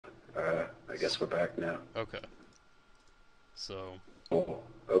I guess we're back now. Okay. So. Oh,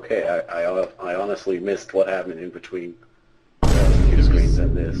 okay. I honestly missed what happened in between two screens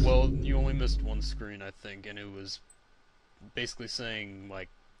and this. Well, you only missed one screen, I think, and it was basically saying, like,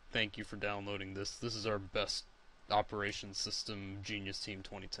 thank you for downloading this. This is our best operations system, Genius Team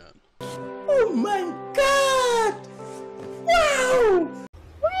 2010. Oh my god! Wow!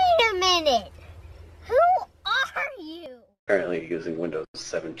 Wait a minute! Who are you? Apparently using Windows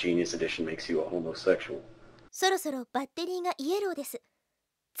 7 Genius Edition makes you a homosexual. そろそろバッテリーがイエローです。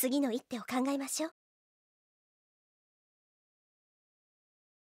次の一手を考えましょう。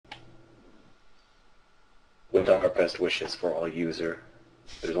With our best wishes for all user.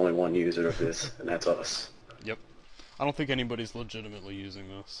 There's only one user of this, and that's us. Yep. I don't think anybody's legitimately using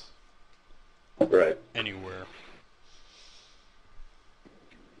this. Right. Anywhere.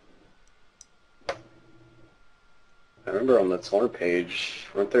 I remember on the Torn page,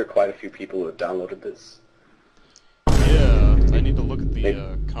 weren't there quite a few people who had downloaded this? Yeah, I need to look at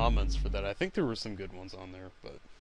the comments for that. I think there were some good ones on there, but...